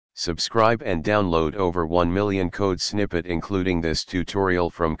Subscribe and download over 1 million code snippet including this tutorial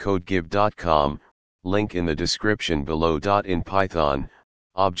from codegive.com, link in the description below. In Python,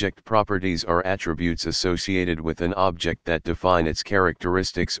 object properties are attributes associated with an object that define its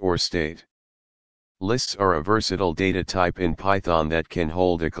characteristics or state. Lists are a versatile data type in Python that can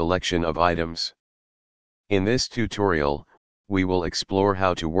hold a collection of items. In this tutorial, we will explore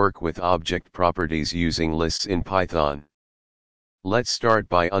how to work with object properties using lists in Python. Let's start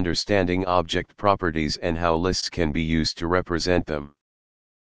by understanding object properties and how lists can be used to represent them.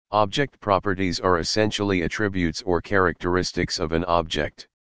 Object properties are essentially attributes or characteristics of an object.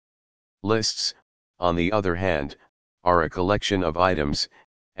 Lists, on the other hand, are a collection of items,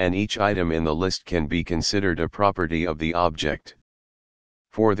 and each item in the list can be considered a property of the object.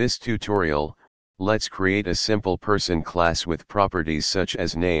 For this tutorial, let's create a simple person class with properties such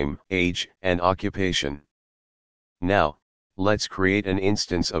as name, age, and occupation. Now, let's create an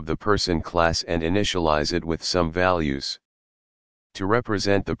instance of the person class and initialize it with some values. To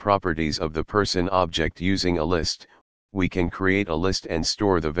represent the properties of the person object using a list, we can create a list and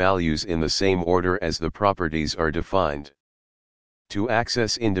store the values in the same order as the properties are defined. To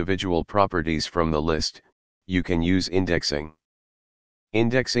access individual properties from the list, you can use indexing.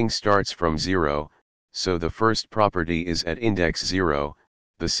 Indexing starts from 0, so the first property is at index 0,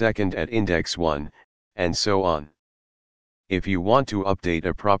 the second at index 1, and so on. If you want to update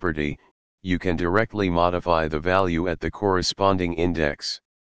a property, you can directly modify the value at the corresponding index.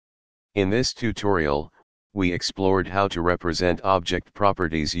 In this tutorial, we explored how to represent object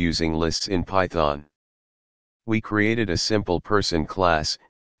properties using lists in Python. We created a simple person class,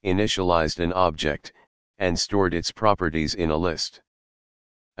 initialized an object, and stored its properties in a list.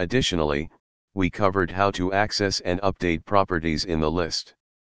 Additionally, we covered how to access and update properties in the list.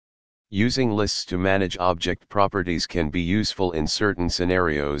 Using lists to manage object properties can be useful in certain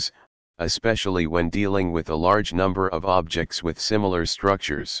scenarios, especially when dealing with a large number of objects with similar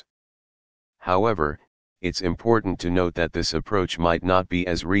structures. However, it's important to note that this approach might not be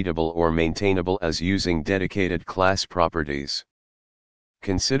as readable or maintainable as using dedicated class properties.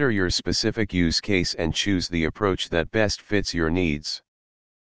 Consider your specific use case and choose the approach that best fits your needs.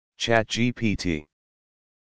 ChatGPT.